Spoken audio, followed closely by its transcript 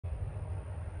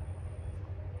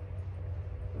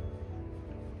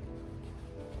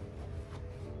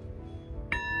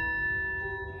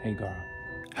Hey girl.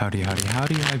 Howdy, howdy,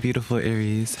 howdy, my beautiful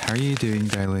Aries. How are you doing,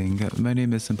 darling? My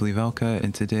name is SimplyVelca,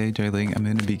 and today, darling, I'm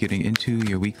going to be getting into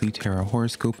your weekly tarot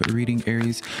horoscope reading,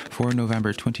 Aries, for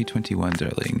November 2021,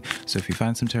 darling. So if you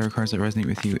find some tarot cards that resonate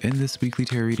with you in this weekly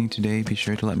tarot reading today, be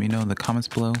sure to let me know in the comments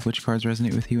below which cards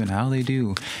resonate with you and how they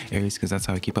do, Aries, because that's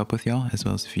how I keep up with y'all, as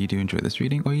well as if you do enjoy this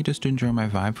reading or you just enjoy my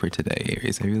vibe for today,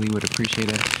 Aries. I really would appreciate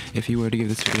it if you were to give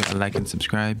this video a like and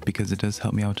subscribe, because it does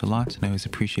help me out a lot, and I always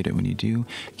appreciate it when you do.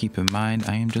 Keep in mind,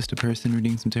 I am just a person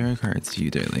reading some tarot cards to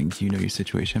you, darling. You know your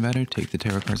situation better. Take the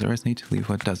tarot cards that resonate, leave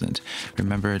what doesn't.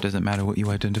 Remember, it doesn't matter what you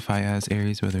identify as,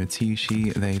 Aries, whether it's he, she,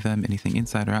 they, them, anything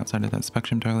inside or outside of that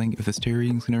spectrum, darling. If this tarot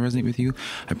reading is going to resonate with you,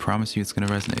 I promise you it's going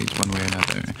to resonate one way or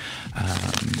another.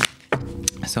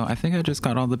 So I think I just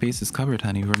got all the bases covered,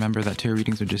 honey. Remember that tarot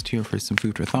readings are just here for some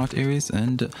food for thought, Aries.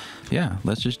 And yeah,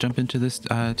 let's just jump into this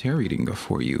tarot reading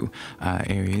for you,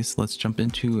 Aries. Let's jump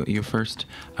into your first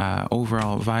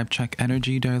overall vibe check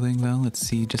energy, darling. Well, let's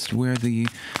see just where the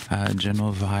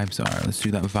general vibes are. Let's do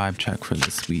that vibe check for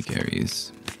this week,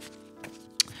 Aries.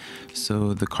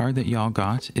 So the card that y'all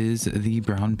got is the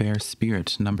Brown Bear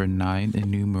Spirit, number 9 in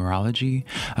numerology,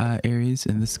 Aries.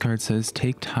 And this card says,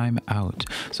 take time out.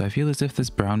 So I feel as if this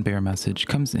brown bear message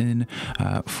comes in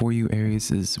for you,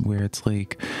 Aries, is where it's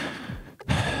like,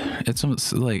 it's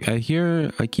almost like I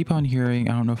keep on hearing,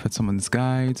 I don't know if it's someone's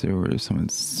guides or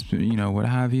someone's, you know, what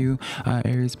have you,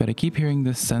 Aries, but I keep hearing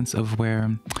this sense of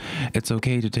where it's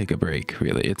okay to take a break,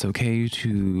 really. It's okay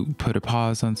to put a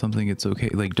pause on something. It's okay.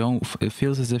 Like, it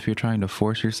feels as if you're trying to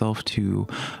force yourself to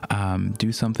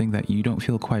do something that you don't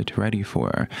feel quite ready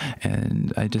for.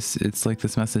 And it's like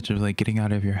this message of like getting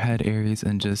out of your head, Aries,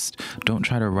 and just don't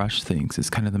try to rush things is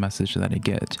kind of the message that I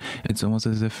get. It's almost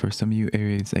as if for some of you,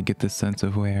 Aries, I get this sense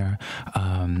of where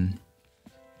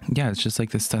yeah, it's just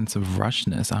like this sense of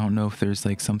rushness. I don't know if there's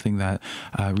like something that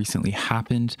recently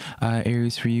happened,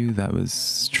 Aries, for you that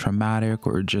was traumatic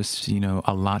or just, you know,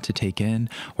 a lot to take in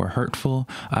or hurtful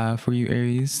for you,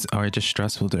 Aries, or just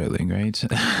stressful, darling, right?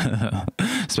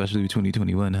 Especially with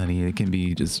 2021, honey, it can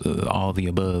be just all the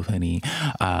above, honey.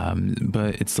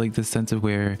 But it's like this sense of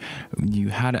where you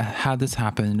had this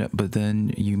happen, but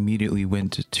then you immediately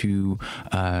went to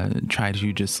try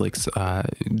to just like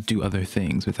do other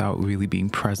things without really being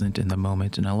present in the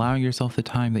moment and allowing yourself the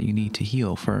time that you need to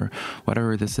heal for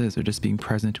whatever this is, or just being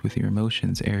present with your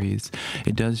emotions, Aries.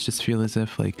 It does just feel as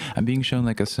if like I'm being shown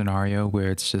like a scenario where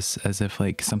it's just as if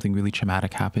like something really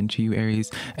traumatic happened to you,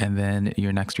 Aries, and then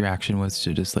your next reaction was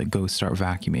to just like go start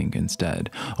vacuuming instead,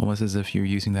 almost as if you're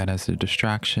using that as a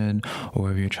distraction,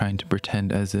 or if you're trying to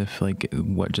pretend as if like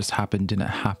what just happened didn't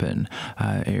happen,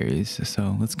 Aries.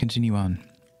 So let's continue on.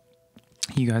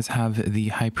 You guys have the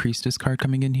High Priestess card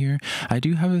coming in here. I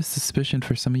do have a suspicion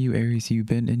for some of you, Aries, you've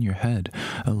been in your head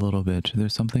a little bit.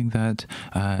 There's something that,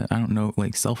 I don't know,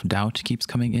 like self-doubt keeps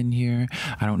coming in here.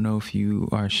 I don't know if you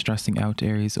are stressing out,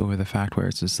 Aries, over the fact where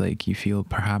it's just like you feel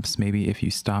perhaps maybe if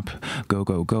you stop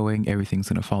going, everything's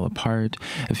going to fall apart.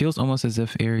 It feels almost as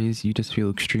if, Aries, you just feel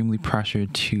extremely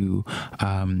pressured to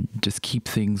just keep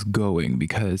things going,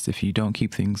 because if you don't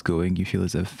keep things going, you feel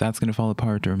as if that's going to fall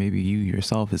apart, or maybe you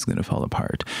yourself is going to fall apart.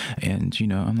 And you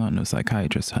know, I'm not no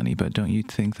psychiatrist, honey, but don't you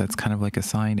think that's kind of like a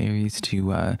sign, Aries,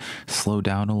 to slow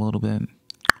down a little bit?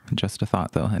 Just a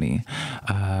thought though, honey.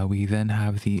 We then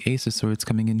have the Ace of Swords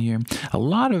coming in here. A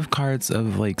lot of cards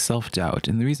of like self-doubt,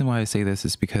 and the reason why I say this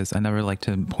is because I never like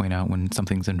to point out when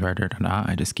something's inverted or not.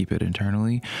 I just keep it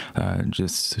internally,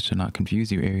 just to not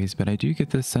confuse you, Aries. But I do get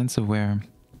this sense of where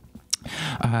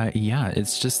yeah,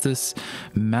 it's just this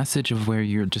message of where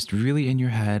you're just really in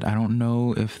your head. I don't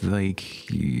know if like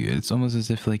it's almost as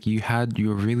if like you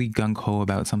were really gung-ho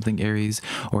about something, Aries,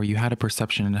 or you had a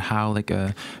perception of how like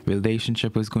a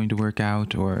relationship was going to work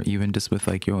out, or even just with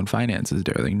like your own finances,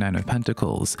 darling. 9 of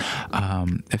Pentacles.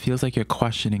 It feels like you're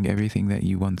questioning everything that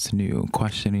you once knew,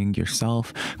 questioning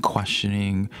yourself,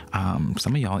 questioning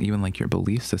some of y'all even like your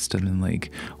belief system, and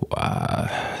like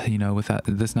you know, with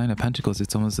this 9 of Pentacles,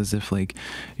 it's almost as if like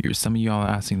some of y'all are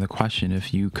asking the question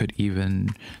if you could even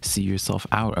see yourself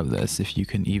out of this, if you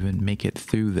can even make it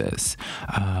through this.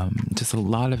 Just a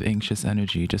lot of anxious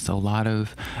energy, just a lot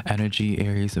of energy,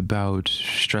 Aries, about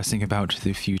stressing about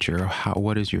the future.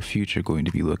 What is your future going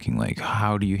to be looking like?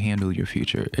 How do you handle your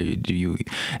future? And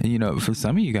you know, for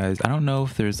some of you guys, I don't know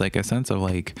if there's like a sense of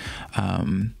like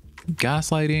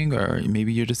gaslighting, or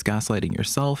maybe you're just gaslighting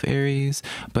yourself, Aries,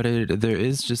 but there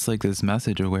is just like this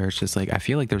message where it's just like I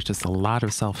feel like there's just a lot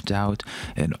of self-doubt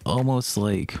and almost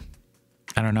like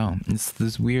I don't know. It's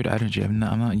this weird energy. I'm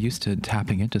not used to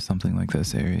tapping into something like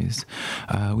this, Aries.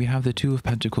 We have the Two of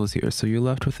Pentacles here. So you're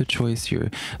left with a choice. You're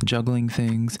juggling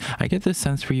things. I get this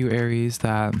sense for you, Aries,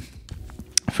 that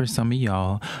for some of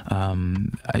y'all,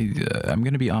 I'm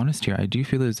gonna be honest here. I do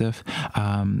feel as if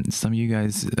some of you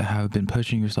guys have been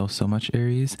pushing yourself so much,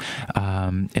 Aries,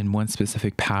 in one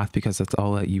specific path because that's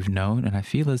all that you've known. And I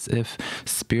feel as if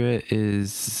spirit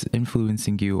is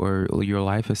influencing you, or your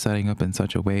life is setting up in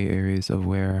such a way, Aries, of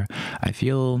where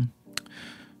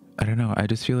I don't know. I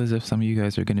just feel as if some of you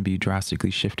guys are going to be drastically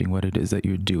shifting what it is that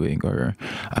you're doing, or,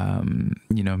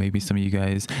 maybe some of you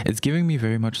guys, it's giving me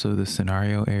very much so the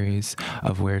scenario, Aries,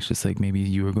 of where it's just like maybe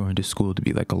you were going to school to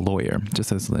be like a lawyer,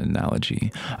 just as an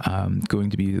analogy,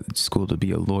 going to be school to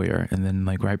be a lawyer. And then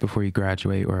like right before you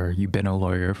graduate, or you've been a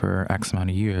lawyer for X amount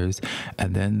of years,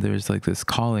 and then there's like this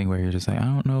calling where you're just like, I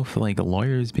don't know if like a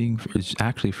lawyer is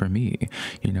actually for me.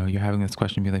 You're having this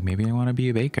question, be like, maybe I want to be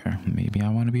a baker. Maybe I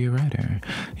want to be a writer.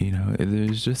 There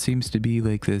just seems to be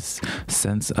like this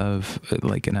sense of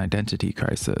like an identity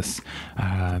crisis.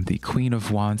 The Queen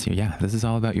of Wands here. Yeah, this is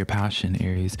all about your passion,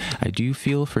 Aries. I do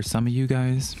feel for some of you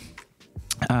guys,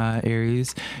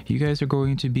 Aries, you guys are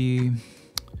going to be...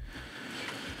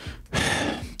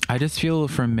 I just feel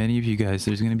for many of you guys,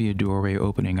 there's going to be a doorway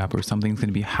opening up, or something's going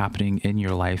to be happening in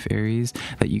your life, Aries,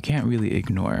 that you can't really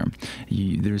ignore.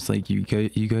 There's like, you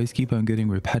guys keep on getting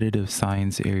repetitive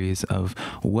signs, Aries, of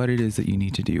what it is that you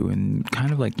need to do, and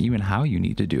kind of like even how you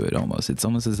need to do it almost. It's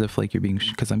almost as if like you're being,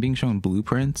 because I'm being shown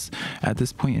blueprints at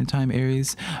this point in time,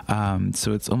 Aries.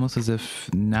 So it's almost as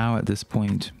if now at this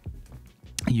point,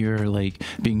 you're like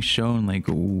being shown like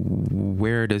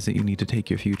where it is that you need to take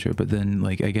your future, but then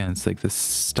like again it's like this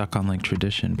stuck on like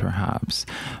tradition perhaps,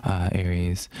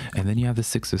 Aries. And then you have the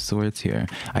Six of Swords here.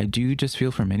 I do just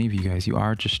feel for many of you guys, you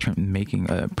are just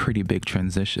making a pretty big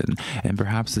transition, and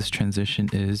perhaps this transition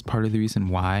is part of the reason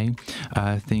why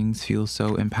things feel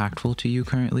so impactful to you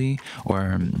currently,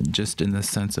 or just in the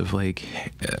sense of like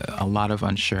a lot of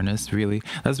unsureness. Really,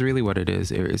 that's really what it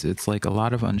is, Aries. It's like a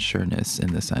lot of unsureness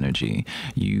in this energy.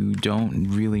 You don't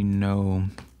really know,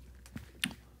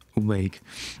 like,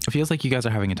 it feels like you guys are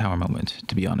having a tower moment,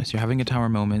 to be honest. You're having a tower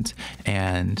moment,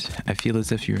 and I feel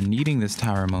as if you're needing this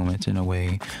tower moment in a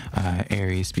way,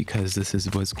 Aries, because this is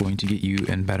what's going to get you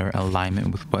in better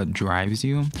alignment with what drives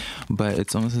you. But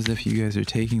it's almost as if you guys are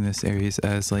taking this, Aries,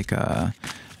 as like a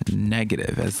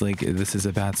negative, as like this is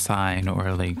a bad sign,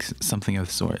 or like something of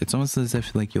the sort. It's almost as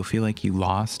if like you'll feel like you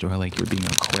lost, or like you're being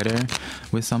a quitter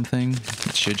with something,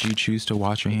 should you choose to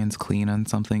wash your hands clean on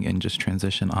something and just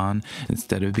transition on.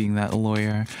 Instead of being that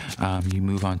lawyer, you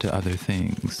move on to other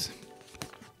things.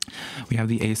 We have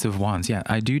the Ace of Wands. Yeah,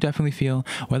 I do definitely feel,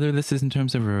 whether this is in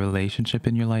terms of a relationship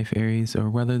in your life, Aries,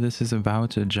 or whether this is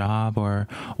about a job or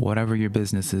whatever your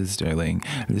business is, darling,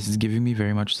 this is giving me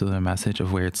very much so the message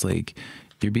of where it's like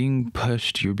you're being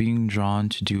pushed, you're being drawn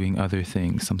to doing other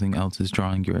things. Something else is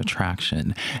drawing your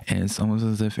attraction. And it's almost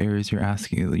as if, Aries,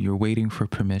 you're waiting for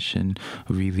permission,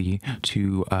 really,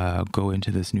 to go into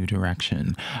this new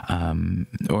direction.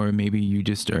 Or maybe you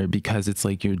just are, because it's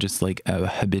like you're just like a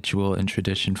habitual and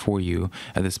tradition for you.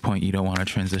 At this point, you don't want to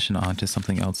transition on to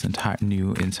something else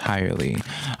new entirely.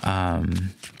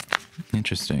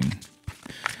 Interesting.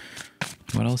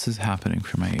 What else is happening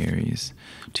for my Aries?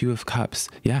 Two of Cups.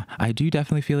 Yeah, I do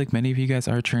definitely feel like many of you guys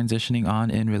are transitioning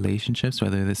on in relationships,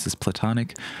 whether this is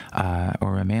platonic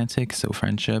or romantic. So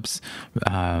friendships,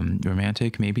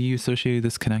 romantic. Maybe you associated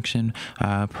this connection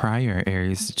prior,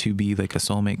 Aries, to be like a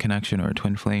soulmate connection or a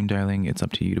twin flame, darling. It's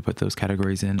up to you to put those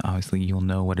categories in. Obviously, you'll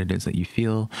know what it is that you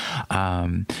feel.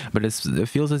 But it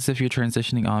feels as if you're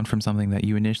transitioning on from something that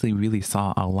you initially really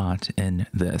saw a lot in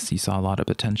this. You saw a lot of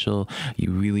potential.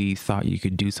 You really thought you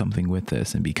could do something with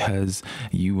this, and because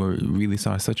you really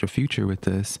saw such a future with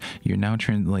this, you're now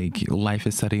like life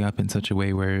is setting up in such a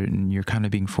way where you're kind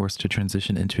of being forced to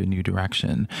transition into a new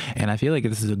direction. And I feel like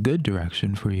this is a good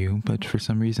direction for you, but for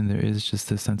some reason there is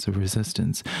just a sense of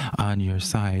resistance on your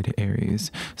side,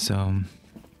 Aries. So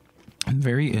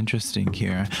very interesting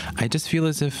here. I just feel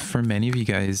as if for many of you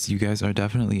guys are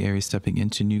definitely, Aries, stepping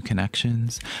into new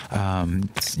connections.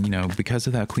 Because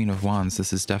of that Queen of Wands,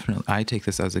 this is definitely, I take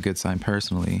this as a good sign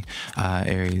personally,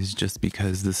 Aries, just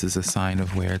because this is a sign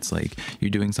of where it's like you're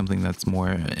doing something that's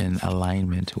more in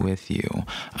alignment with you.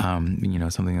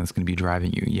 Something that's going to be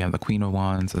driving you. You have the Queen of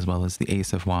Wands as well as the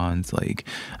Ace of Wands. Like,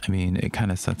 I mean, it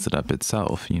kind of sets it up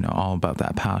itself, all about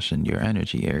that passion, your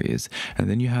energy, Aries. And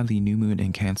then you have the new moon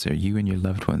in Cancer. You and your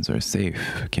loved ones are safe,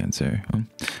 Cancer. I'm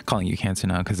calling you Cancer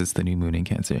now because it's the new moon in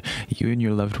Cancer. You and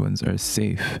your loved ones are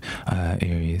safe,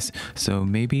 Aries. So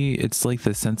maybe it's like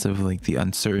the sense of like the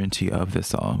uncertainty of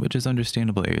this all, which is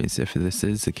understandable, Aries, if this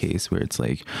is the case where it's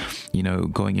like, you know,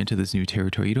 going into this new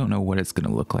territory, you don't know what it's going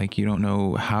to look like. You don't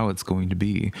know how it's going to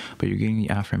be, but you're getting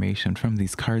the affirmation from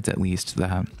these cards, at least,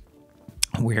 that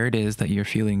where it is that you're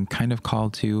feeling kind of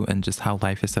called to, and just how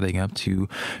life is setting up to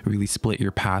really split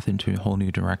your path into a whole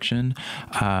new direction.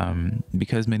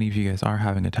 Because many of you guys are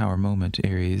having a tower moment,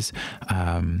 Aries.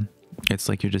 It's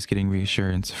like you're just getting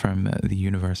reassurance from the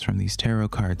universe, from these tarot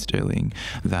cards, darling,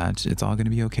 that it's all going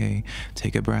to be okay.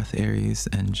 Take a breath, Aries,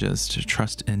 and just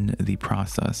trust in the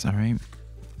process. All right.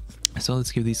 So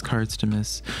let's give these cards to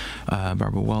Miss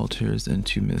Barbara Walters and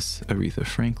to Miss Aretha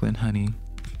Franklin, honey.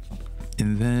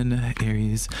 And then,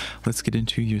 Aries, let's get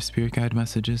into your spirit guide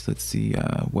messages. Let's see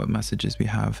what messages we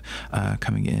have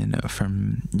coming in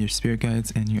from your spirit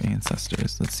guides and your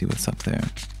ancestors. Let's see what's up there.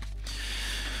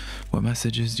 What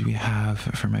messages do we have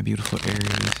for my beautiful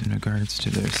Aries in regards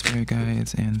to their spirit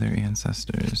guides and their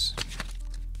ancestors?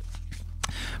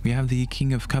 We have the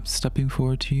King of Cups stepping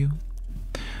forward to you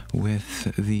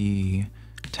with the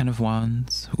Ten of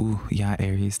Wands. Ooh, yeah,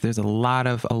 Aries. There's a lot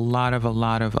of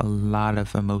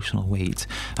emotional weight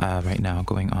right now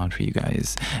going on for you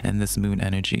guys, and this moon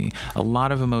energy. A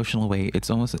lot of emotional weight. It's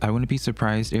almost, I wouldn't be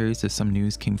surprised, Aries, if some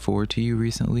news came forward to you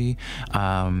recently.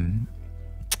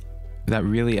 That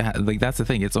really, like, that's the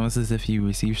thing. It's almost as if you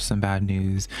received some bad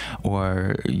news,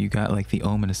 or you got like the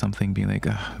omen of something being like,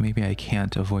 oh, maybe I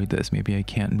can't avoid this, maybe I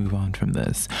can't move on from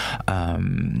this.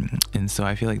 And so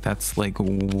I feel like that's like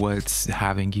what's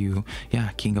having you,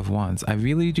 yeah, King of Wands. I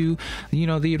really do, you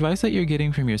know, the advice that you're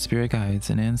getting from your spirit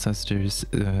guides and ancestors,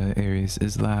 Aries,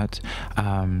 is that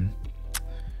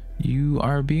you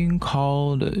are being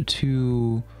called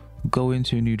to go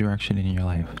into a new direction in your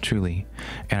life, truly.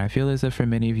 And I feel as if for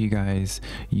many of you guys,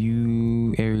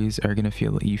 you Aries are gonna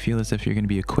feel as if you're gonna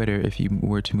be a quitter if you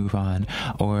were to move on,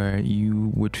 or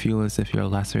you would feel as if you're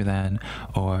lesser than,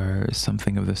 or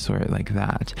something of the sort like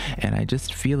that. And I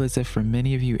just feel as if for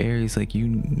many of you Aries, like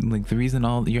the reason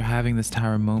all you're having this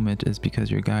tower moment is because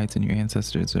your guides and your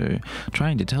ancestors are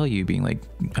trying to tell you, being like,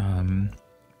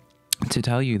 to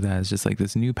tell you that it's just like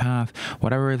this new path,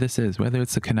 whatever this is, whether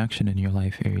it's a connection in your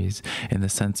life, Aries, in the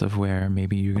sense of where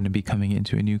maybe you're going to be coming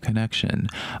into a new connection,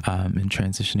 and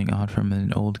transitioning on from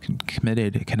an old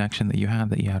committed connection that you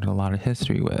had a lot of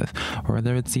history with, or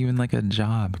whether it's even like a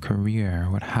job, career,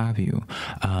 what have you.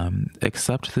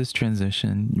 Accept this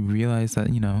transition. Realize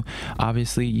that, you know,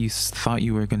 obviously you thought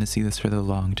you were going to see this for the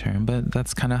long term, but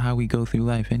that's kind of how we go through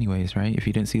life anyways, right? If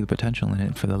you didn't see the potential in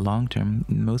it for the long term,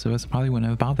 most of us probably wouldn't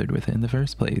have bothered with it in the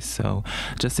first place. So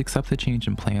just accept the change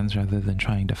in plans rather than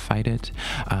trying to fight it,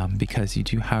 because you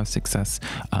do have success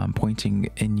pointing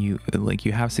in you, like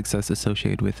you have success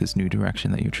associated with this new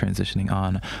direction that you're transitioning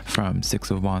on from.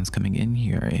 Six of Wands coming in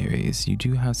here, Aries. You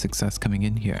do have success coming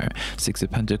in here. Six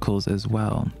of Pentacles as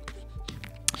well.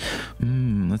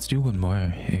 Let's do one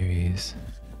more, Aries.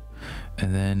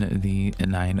 And then the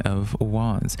Nine of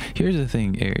Wands. Here's the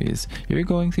thing, Aries, you're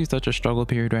going through such a struggle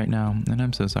period right now, and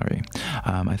I'm so sorry.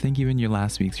 I think even your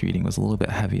last week's reading was a little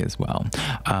bit heavy as well.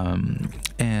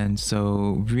 And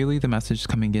so really the message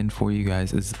coming in for you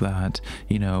guys is that,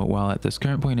 you know, while at this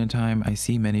current point in time, I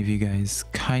see many of you guys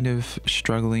kind of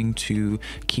struggling to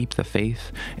keep the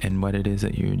faith in what it is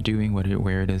that you're doing,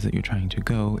 where it is that you're trying to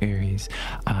go, Aries.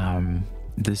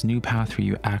 This new path for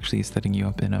you actually is setting you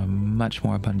up in a much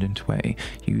more abundant way.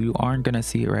 You aren't going to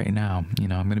see it right now. You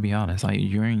know, I'm going to be honest.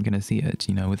 You aren't going to see it.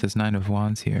 You know, with this Nine of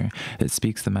Wands here, it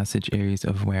speaks the message, Aries,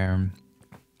 of where,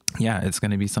 yeah, it's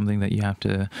going to be something that you have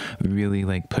to really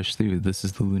like push through. This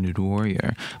is the Wounded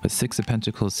Warrior. But Six of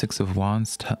Pentacles, Six of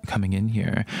Wands coming in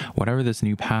here. Whatever this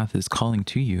new path is calling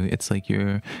to you, it's like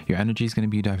your energy is going to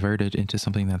be diverted into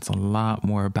something that's a lot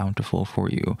more bountiful for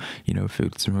you. You know, if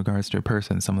it's in regards to a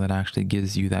person, someone that actually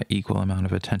gives you that equal amount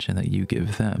of attention that you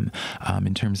give them.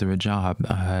 In terms of a job,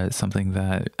 something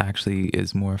that actually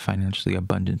is more financially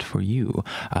abundant for you.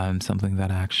 Something that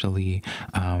actually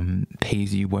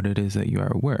pays you what it is that you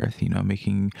are worth. You know,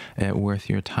 making it worth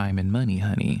your time and money,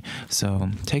 honey. So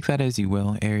take that as you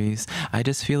will, Aries. I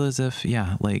just feel as if,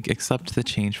 yeah, like accept the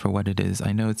change for what it is.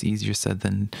 I know it's easier said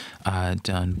than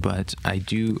done, but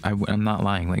I'm not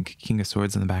lying. Like King of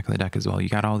Swords in the back of the deck as well. You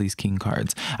got all these king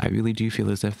cards. I really do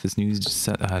feel as if this new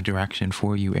direction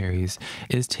for you, Aries,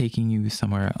 is taking you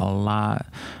somewhere a lot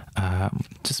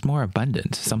just more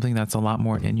abundant, something that's a lot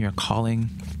more in your calling.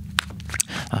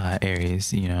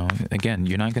 Aries. You know, again,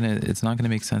 it's not gonna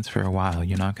make sense for a while.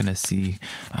 You're not gonna see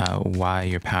why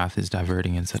your path is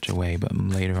diverting in such a way, but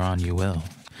later on you will.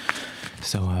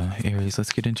 So Aries,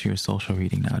 let's get into your social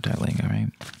reading now, darling. All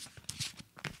right.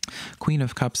 Queen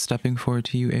of Cups stepping forward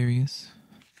to you, Aries,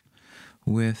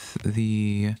 with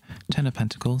the Ten of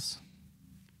Pentacles.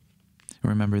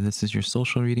 Remember, this is your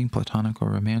social reading, platonic or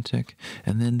romantic,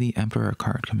 and then the Emperor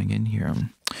card coming in here.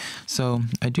 So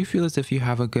I do feel as if you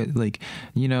have a good, like,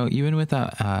 you know, even with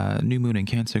that new moon and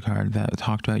Cancer card that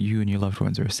talked about you and your loved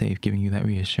ones are safe, giving you that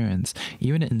reassurance,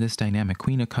 even in this dynamic,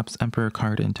 Queen of Cups, Emperor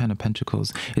card, and Ten of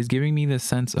Pentacles is giving me this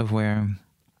sense of where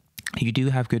you do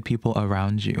have good people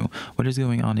around you. What is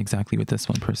going on exactly with this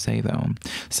one per se, though?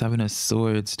 Seven of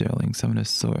Swords, darling. Seven of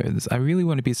Swords. I really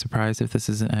want to be surprised if this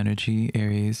is an energy,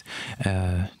 Aries.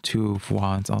 Two of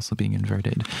Wands also being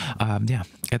inverted. Yeah,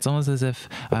 it's almost as if,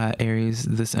 Aries,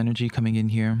 this energy coming in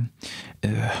here.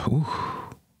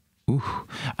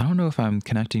 I don't know if I'm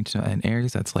connecting to an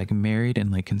Aries that's like married and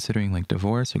like considering like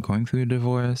divorce or going through a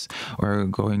divorce, or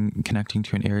connecting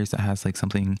to an Aries that has like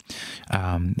something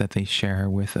that they share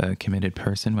with a committed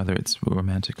person, whether it's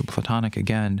romantic or platonic.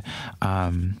 Again,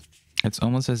 it's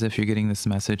almost as if you're getting this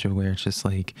message of where it's just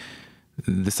like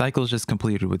the cycle is just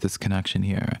completed with this connection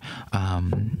here,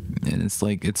 and it's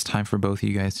like it's time for both of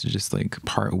you guys to just like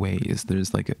part ways.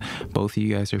 There's like both of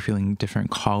you guys are feeling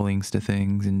different callings to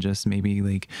things, and just maybe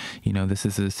like, you know, this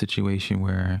is a situation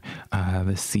where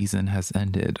the season has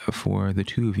ended for the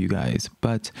two of you guys,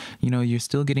 but you know, you're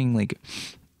still getting like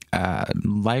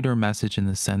lighter message in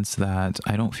the sense that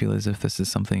I don't feel as if this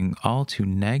is something all too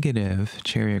negative.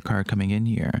 Chariot card coming in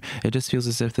here. It just feels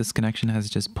as if this connection has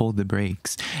just pulled the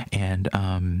brakes, and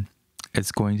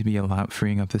it's going to be a lot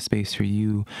freeing up the space for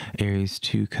you, Aries,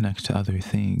 to connect to other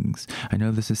things. I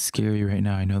know this is scary right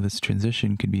now. I know this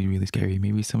transition could be really scary.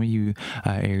 Maybe some of you,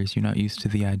 Aries, you're not used to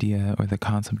the idea or the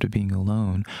concept of being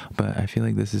alone, but I feel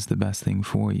like this is the best thing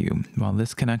for you. While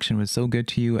this connection was so good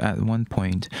to you at one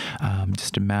point,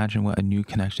 just imagine what a new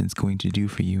connection is going to do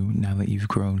for you now that you've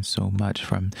grown so much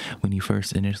from when you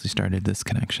first initially started this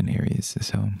connection, Aries.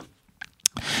 So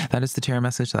that is the tarot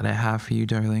message that I have for you,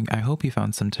 darling. I hope you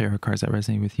found some tarot cards that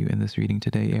resonate with you in this reading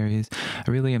today, Aries.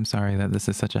 I really am sorry that this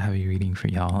is such a heavy reading for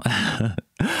y'all.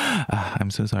 I'm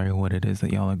so sorry what it is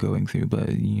that y'all are going through,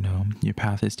 but you know, your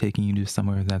path is taking you to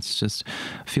somewhere that's just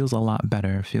feels a lot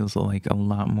better, feels like a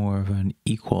lot more of an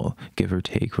equal give or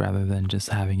take rather than just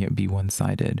having it be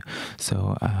one-sided.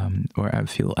 So, or I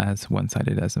feel as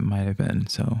one-sided as it might have been.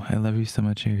 So I love you so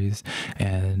much, Aries,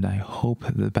 and I hope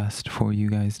the best for you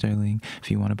guys, darling. If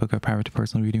you want to book a private to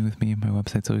personal reading with me, my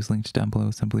website's always linked down below,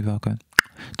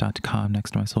 SimplyVelca.com.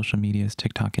 Next to my social medias,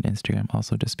 TikTok and Instagram,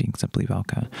 also just being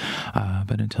SimplyVelca.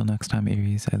 But until next time,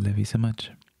 Aries, I love you so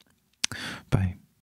much. Bye.